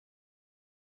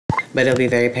but it'll be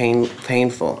very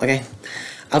painful.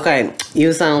 Okay,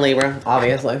 you son Libra,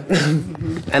 obviously.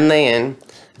 And then,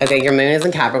 okay, your moon is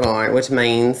in Capricorn, which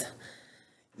means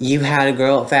you had to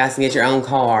grow up fast and get your own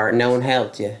car. No one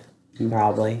helped you.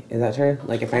 Probably. Is that true?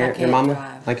 Like your parents, your mama?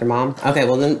 Drive. Like your mom? Okay,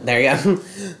 well then, there you go.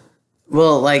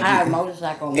 Well, like, I have a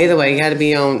motorcycle. either way, you had to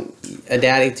be on a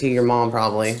daddy to your mom,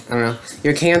 probably. I don't know.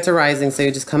 You're Cancer rising, so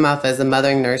you just come off as a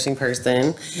mothering, nourishing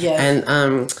person. Yeah.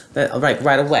 And like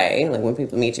right away, like when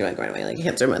people meet you, like right away, like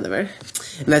Cancer mother,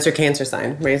 and that's your Cancer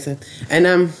sign, right?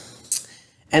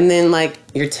 And then like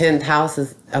your 10th house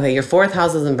is okay. Your 4th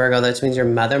house is in Virgo, which means your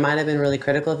mother might have been really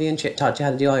critical of you and taught you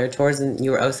how to do all your chores, and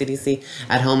you were OCDC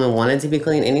at home and wanted to be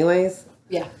clean anyways.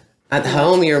 Yeah. At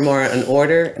home, you're more an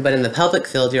order, but in the public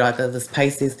field, you're like this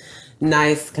Pisces,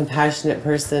 nice, compassionate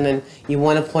person, and you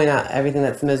want to point out everything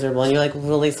that's miserable, and you're like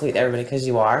really sweet to everybody because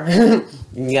you are.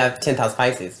 You have 10th house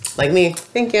Pisces, like me.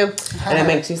 Thank you. And it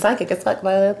makes you psychic as fuck,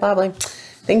 probably.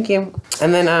 Thank you.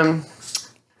 And then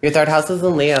your 3rd house is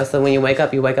in Leo, so when you wake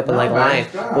up in like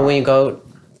life. But when you go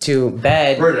to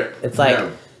bed, it's like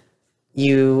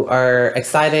you are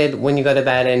excited when you go to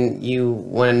bed, and you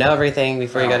want to know everything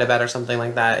before you go to bed or something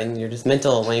like that, and you're just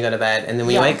mental when you go to bed. And then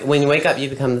when you wake up, you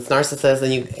become this narcissist,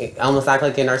 and you almost act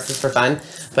like you're a narcissist for fun,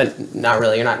 but not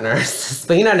really. You're not a narcissist,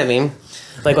 but you know what I mean.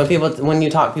 Like when you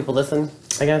talk, people listen.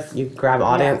 I guess you grab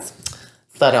audience. Yeah.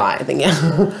 So do I think,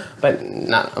 yeah, but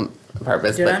not on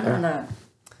purpose. Did but, I not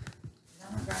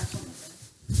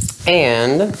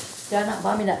and did I not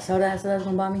buy me that soda I said I was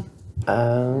gonna buy me?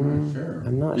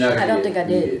 I'm not sure. I don't think I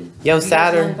did. Yo, You guys mind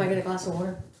Saturn. if I get a glass of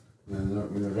water?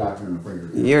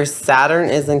 Your Saturn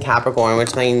is in Capricorn,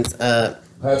 which means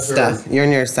stuff. You're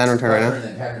in your Saturn turn right now.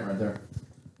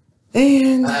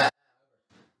 And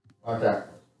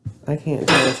I can't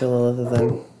tell what your Lilith is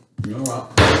in.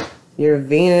 Your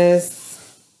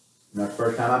Venus. That's the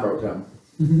first time I broke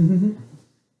something.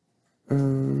 I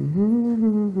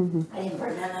didn't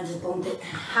burn that, I just bumped it.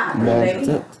 Hi,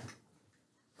 baby.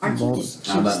 Aren't you just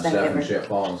the I'm cutest about thing to ever? shit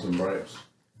falling some bricks.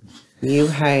 You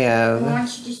have. Well,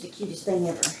 aren't you just the cutest thing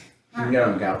ever? You can get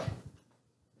on the couch.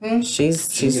 Hmm? You can She's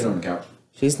get on the couch.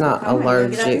 she's not Come on, get out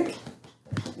allergic. here.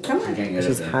 Come You on. can't get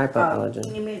She's up there. hypoallergenic.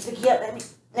 You need me to pick you up, baby?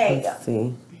 There you go. Let's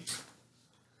see.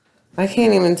 I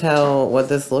can't even tell what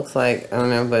this looks like. I don't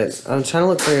know, but I'm trying to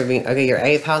look for your Venus. Okay, your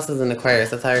 8th house is in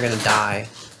Aquarius. That's how you're gonna die.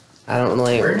 I don't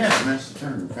really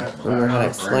remember how to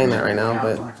explain that right now,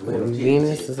 but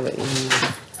Venus is what you need.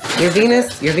 Your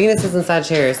Venus is in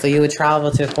Sagittarius, so you would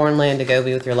travel to a foreign land to go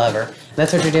be with your lover. And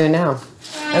that's what you're doing now.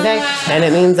 Okay? And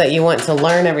it means that you want to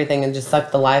learn everything and just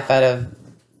suck the life out of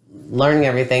learning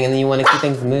everything, and then you want to keep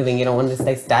things moving. You don't want to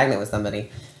stay stagnant with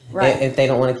somebody. Right. If they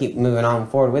don't want to keep moving on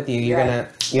forward with you, you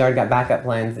already got backup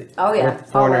plans. Oh, yeah. With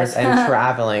foreigners Always. and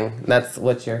traveling. That's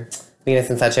what your Venus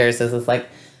in Sagittarius is. It's like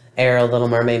Ariel, Little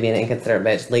Mermaid, being an inconsiderate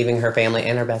bitch, leaving her family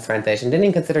and her best friend fish, and didn't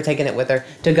even consider taking it with her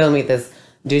to go meet this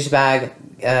douchebag,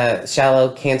 shallow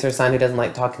Cancer sign who doesn't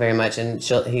like talking very much, and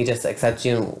he just accepts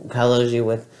you and hellos you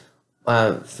with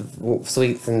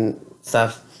sweets and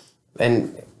stuff,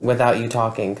 and without you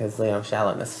talking, because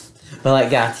shallowness. But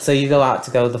like, yeah, so you go out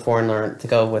to go with the foreigner, to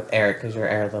go with Eric, because you're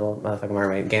Eric, little motherfucking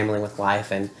mermaid, gambling with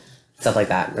life and stuff like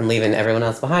that, and leaving everyone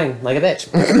else behind like a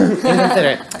bitch.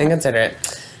 Inconsiderate.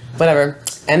 Whatever.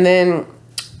 And then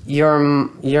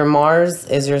your Mars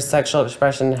is your sexual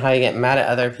expression, how you get mad at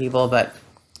other people, but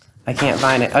I can't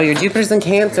find it. Oh, your Jupiter's in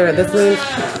Cancer. This means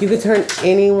you could turn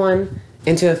anyone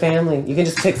into a family. You can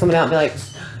just pick someone out and be like,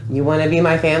 you want to be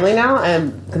my family now?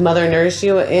 And mother nourish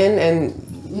you in, and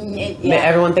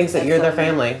everyone thinks that you're their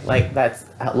family. Like, that's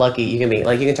how lucky you can be.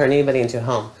 Like, you can turn anybody into a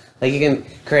home. Like, you can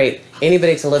create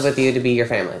anybody to live with you to be your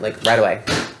family, like, right away.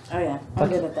 Oh, yeah. I'm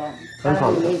good at that. I'm I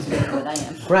don't even need to be, but I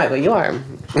am. Right, but you are.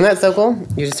 Isn't that so cool?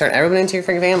 You just turn everyone into your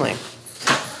freaking family.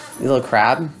 You little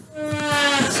crab.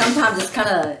 Sometimes it's kind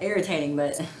of irritating,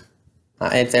 but...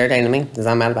 It's irritating to me, because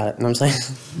I'm mad about it. You know what I'm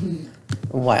saying?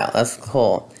 Wow, that's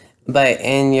cool. But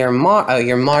in your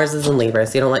Mars is in Libra,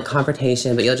 so you don't like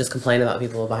confrontation, but you'll just complain about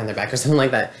people behind their back or something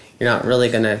like that. You're not really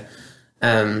gonna,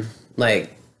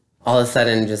 like, all of a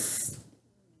sudden just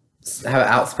have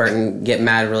an outspurt and get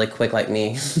mad really quick like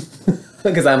me.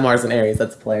 Because I'm Mars in Aries,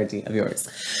 that's a polarity of yours.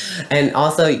 And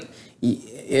also,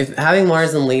 if having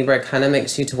Mars in Libra kind of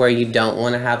makes you to where you don't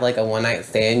want to have like a one-night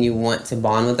stand. You want to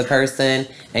bond with the person,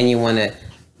 and you want to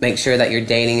make sure that you're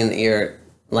dating and that you're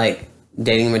like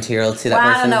dating material to that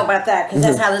person. I don't know about that, because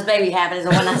that's how this baby happened, is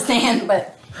a one-night stand,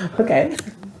 but... Okay.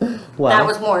 Well. That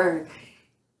was more...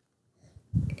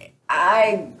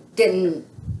 I didn't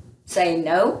say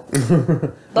no,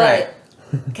 but Right.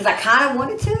 Because I kind of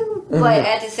wanted to, but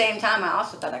at the same time, I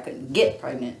also thought I couldn't get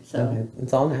pregnant. So Okay.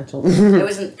 It's all natural. it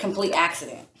was a complete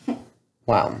accident.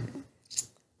 Wow.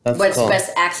 That's But it's cool. the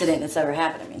best accident that's ever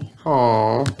happened to me.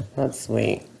 Aw, that's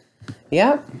sweet.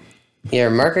 Yep. Your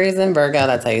Mercury's in Virgo.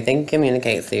 That's how you think and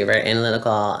communicate. So you're very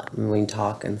analytical when you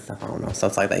talk and stuff. I don't know.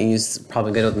 Stuff like that. You're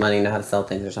probably good with money, know how to sell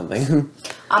things or something.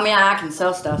 I mean, I can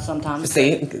sell stuff sometimes.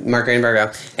 See? Mercury and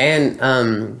Virgo.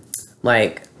 And,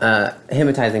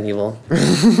 hypnotizing people.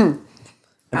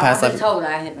 I've been told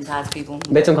I hypnotize people.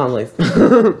 Bitch, I'm calm, please.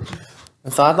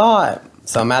 So I thought.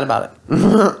 So I'm mad about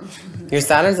it. Your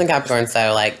Saturn's in Capricorn,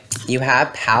 so, like, you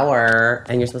have power,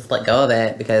 and you're supposed to let go of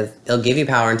it, because it'll give you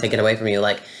power and take it away from you.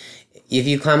 Like, if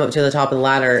you climb up to the top of the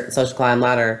ladder, social climb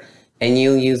ladder, and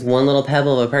you use one little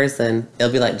pebble of a person,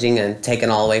 it'll be like Jenga, taken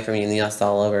all away from you, and you lost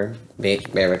all over.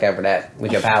 Bitch, better recover that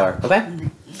with your power, okay?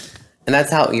 And that's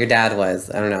how your dad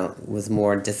was. I don't know, was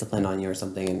more disciplined on you or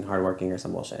something, and hardworking or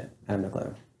some bullshit. I have no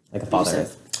clue. Like a father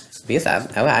is.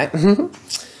 Abusive. Okay.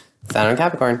 Saturn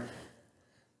Capricorn.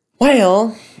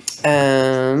 Well,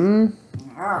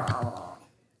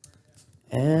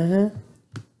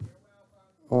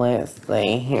 let's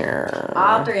see here.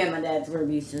 All three of my dads were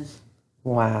abusive.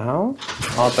 Wow.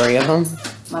 All three of them?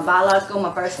 My biological,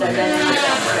 my first stepdad, and my I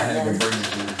had to second bring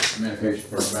stepdad. some medication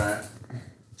for a back.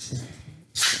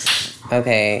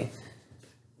 Okay.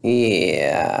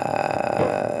 Yeah.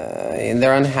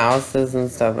 They're on houses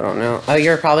and stuff. I don't know. Oh,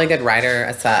 you're probably a good writer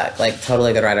as fuck. Like,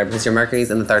 totally a good writer, because your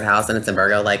Mercury's in the 3rd house and it's in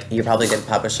Virgo. Like, you're probably a good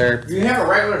publisher. Do you have a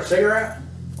regular cigarette?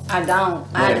 I don't.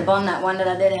 I had to bum that one that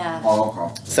I did have. Oh,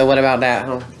 okay. So what about that,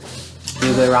 huh?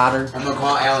 You a good writer? I'm gonna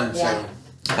call Alan Yeah.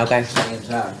 Okay.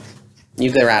 inside. You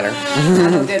a good writer.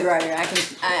 I'm a good writer.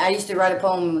 I used to write a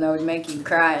poem that would make you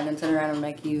cry and then turn around and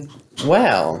make you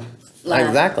Well, laugh.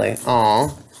 exactly. Aw.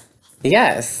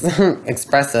 Yes.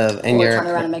 Expressive. And Or you're... turn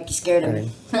around and make you scared of me.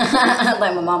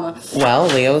 Like my mama. Well,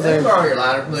 Leos Can you are borrow your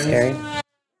ladder, please? scary.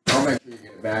 I'll make sure you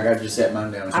get it back. I just set mine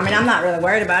down. I mean, I'm not really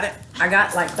worried about it. I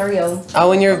got like 3 of them.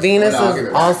 Oh, and your Venus I'll give is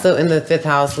it back. also in the 5th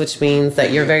house, which means that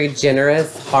you're very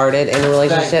generous-hearted in a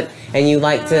relationship, and you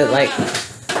like to, like,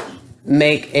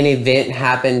 make an event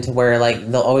happen to where,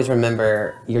 like, they'll always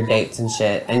remember your dates and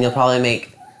shit, and you'll probably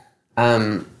make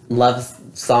love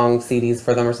song CDs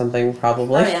for them or something,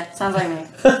 probably. Oh yeah, sounds like me.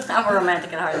 I'm a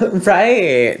romantic at heart.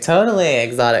 Right, totally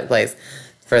exotic place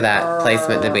for that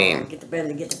placement to be. Get the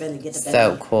belly, get the belly, get the belly.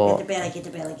 So cool. Get the belly, get the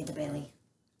belly, get the belly.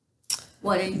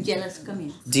 What, are you jealous? Come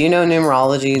here. Do you know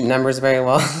numerology numbers very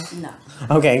well? No.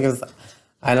 Okay, because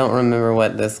I don't remember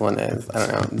what this one is. I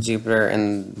don't know. Jupiter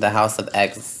in the house of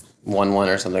X11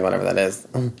 or something, whatever that is.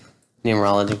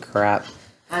 Numerology crap.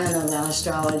 I don't know about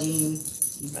astrology.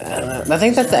 I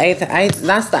think that's the eighth.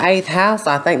 That's the 8th house.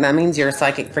 I think that means you're a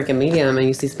psychic freaking medium and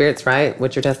you see spirits, right?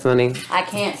 What's your testimony? I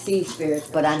can't see spirits,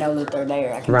 but I know that they're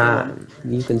there. I can feel Right. them.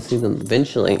 You can see them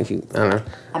eventually if you. I don't know.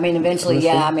 I mean, eventually,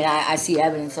 yeah. I mean, I see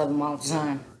evidence of them all the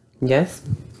time. Yes.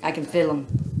 I can feel them.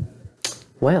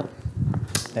 Well,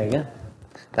 there you go.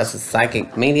 That's a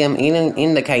psychic medium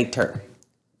indicator.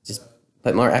 Just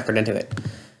put more effort into it.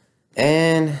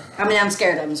 And I mean, I'm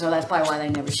scared of them, so that's probably why they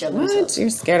never show what? themselves. You're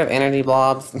scared of energy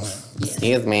blobs?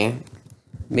 Excuse me.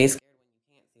 Be scared when you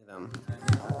can't see them.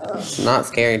 Not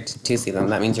scared to see them.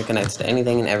 That means you're connected to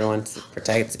anything and everyone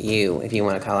protects you if you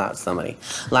want to call out somebody.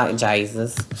 Like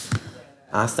Jesus.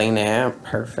 I seen that.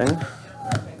 Perfect.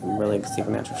 Really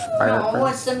supernatural spider. Oh,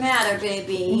 what's the matter,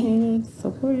 baby? It's so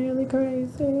really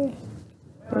crazy.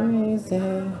 Crazy.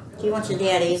 Do you want your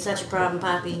daddy? He's such a problem,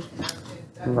 Poppy.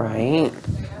 Right.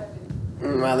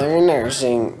 Mother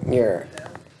nursing your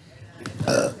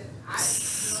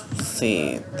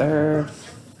see, 3rd,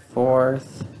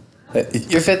 4th.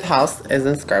 Your 5th house is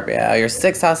in Scorpio. Your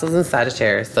 6th house is in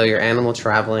Sagittarius. So your animal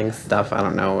traveling stuff, I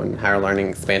don't know, and higher learning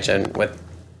expansion with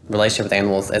relationship with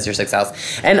animals as your 6th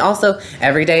house. And also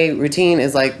everyday routine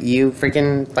is like you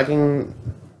freaking fucking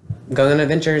going on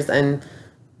adventures and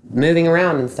moving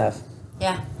around and stuff.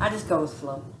 Yeah, I just go with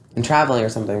flow. And traveling or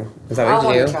something. Is that I what you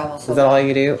wanna do? travel so Is that all bad.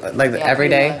 you do? Like Yeah, every pretty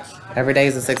day? much. Every day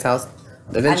is the 6th house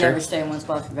adventure. I never stay in one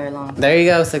spot for very long. There you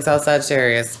go, 6th house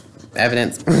Sagittarius.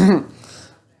 Evidence.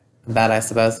 Bad, I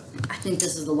suppose. I think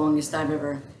this is the longest I've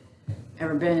ever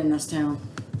been in this town.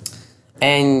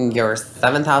 And your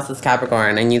 7th house is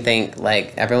Capricorn, and you think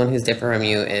like everyone who's different from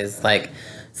you is like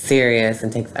serious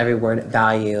and takes every word at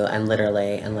value and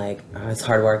literally and like it's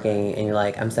hardworking, and you're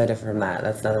like, I'm so different from that.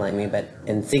 That's nothing like me. But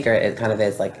in secret, it kind of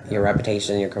is like your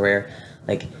reputation, your career.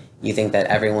 Like you think that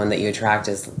everyone that you attract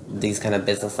is these kind of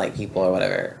business-like people or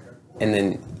whatever. And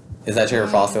then is that true or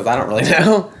false? Because I don't really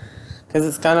know. Because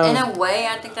it's kind of In a way,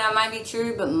 I think that might be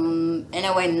true, but in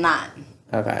a way, not.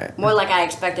 Okay. More like I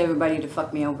expect everybody to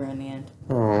fuck me over in the end.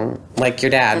 Oh, like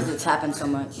your dad. Because it's happened so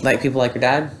much. Like people like your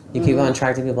dad? You keep on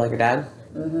attracting people like your dad?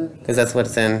 Because that's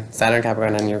what's in Saturn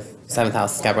Capricorn and your 7th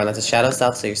house is Capricorn. That's a shadow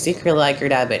self, so you're secretly like your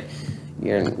dad, but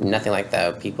you're nothing like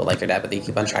the people like your dad, but you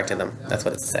keep on attracting them. That's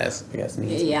what it says, I guess.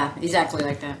 Yeah, exactly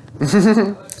like that.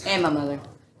 And my mother.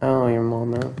 Oh, your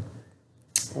mama.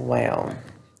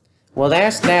 Well,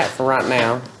 that's that for right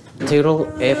now. Toodle,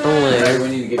 Hey, ipaloo. we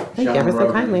need to get Thank you Sean ever so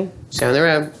Rogan. kindly. Show the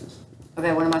road.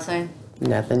 Okay, what am I saying?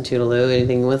 Nothing, toodaloo.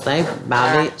 Anything you want to say?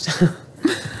 Bye, bitch.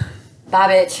 Bye,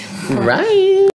 bitch. Right.